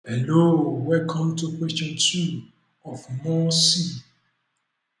Hello, welcome to question 2 of more C,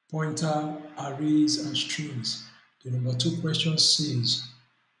 pointer, arrays, and strings. The number 2 question says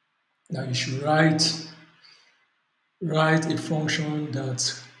that you should write a function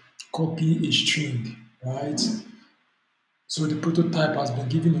that copy a string, right? So the prototype has been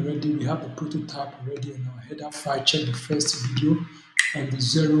given already. We have the prototype already in our header file. Check the first video on the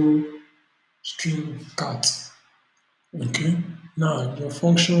zero string cat. Okay. Now your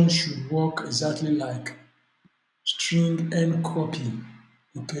function should work exactly like string n copy,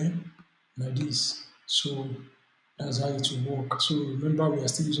 okay, like this. So that's how it will work. So remember, we are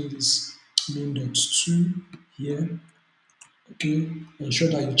still using this main.2 here, okay. Ensure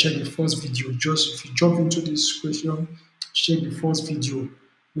that you check the first video. Just if you jump into this question, check the first video.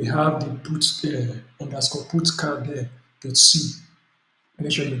 We have the put underscore put card there, dot c.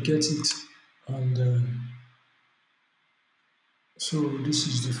 Make sure you get it. And so this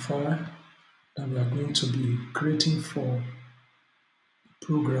is the file that we are going to be creating for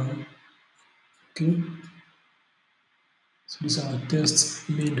program, okay. So these are our test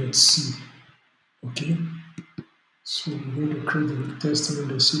main.c, okay. So we're going to create the test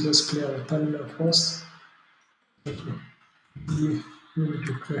main.c. Let's clear our terminal first. Okay. We will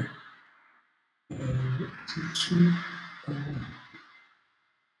declare two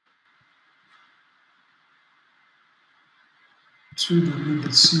to the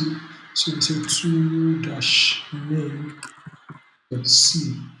main.c. So we say 2 dash main.c.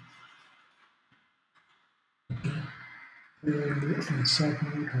 Okay. And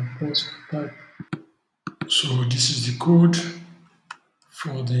submit and post type. So this is the code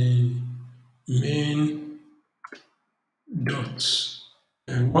for the main dot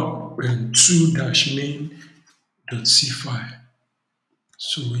and what and 2 dash main dot c file.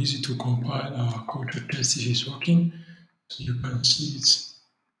 So easy to compile our code to test if it's working. So you can see it.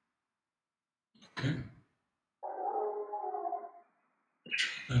 Okay.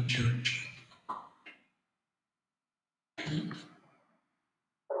 That your okay.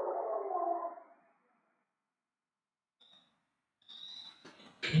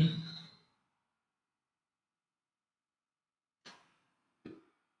 Okay.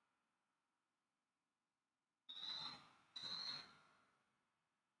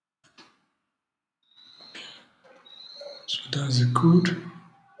 So that's the code.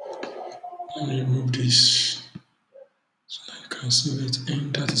 Let me remove this so that you can see where it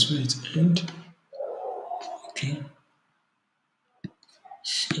ends. That is where it ends. Okay.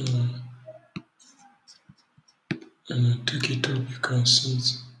 So and I take it up, you can see it.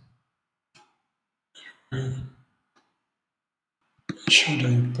 Make sure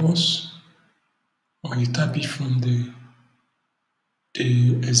that you pause or you type it from the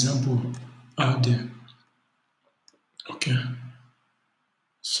example out there. Okay.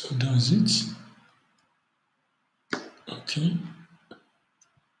 So that's it. Okay.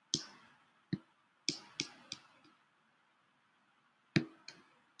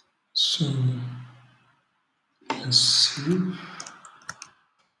 So let's see.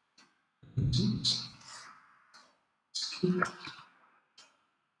 Skip.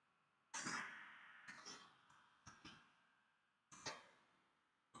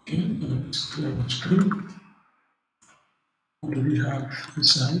 Okay, let's clear our screen. What do we have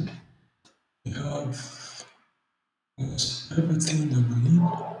inside? We have almost everything that we need.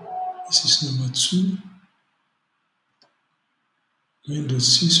 This is number 2.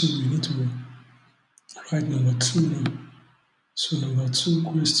 Main.c, so we need to write number 2 now. So number 2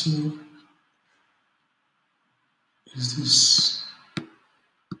 question is this.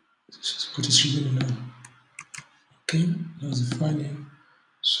 This is what is written now. Okay, that's the file name.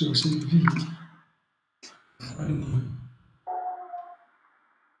 So say v file name.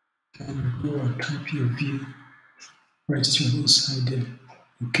 And go and type your v, write it your inside there.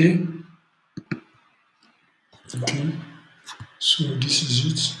 Okay. Okay. So this is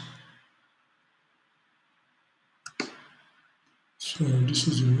it. So this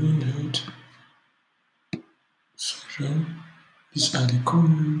is the main head. So these are the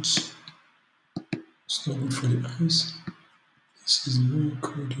comments. It's not good for the eyes. This is the main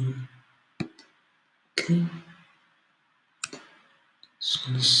coding. Okay.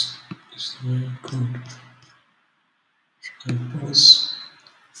 So this is the main code. I pause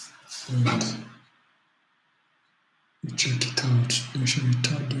and you check it out. Make sure you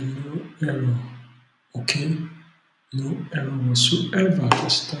tap the no error. Okay. No error whatsoever.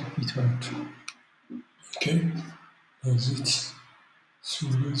 Just type it out. Okay. That's it. So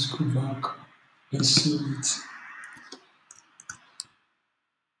let's go back. Let's save it.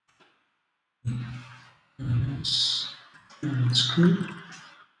 And let's clear the screen.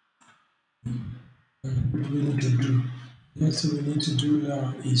 What do we need to do? Next thing we need to do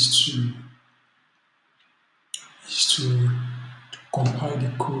now is to compile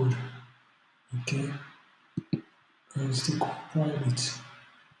the code. Okay, and to compile it.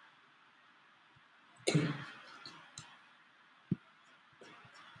 Okay,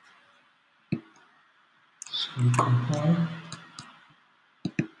 so we compile,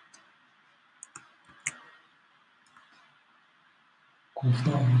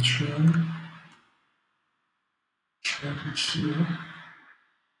 confirm the train, check it here,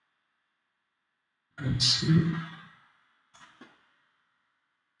 and see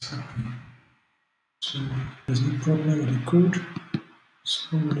what's happening. So there's no problem with the code.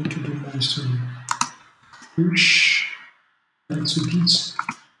 So what we need to do now is to push into Git.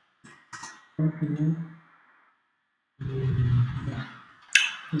 Okay, yeah.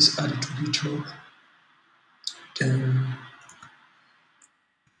 Let's add it to GitHub. Then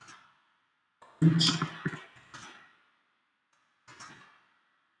Git.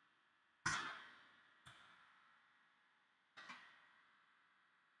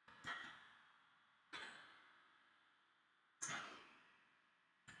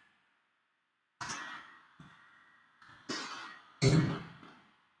 Okay.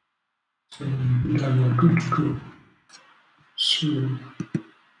 So that we are good to go. So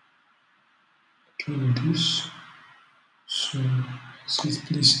doing this. So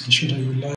please ensure that you like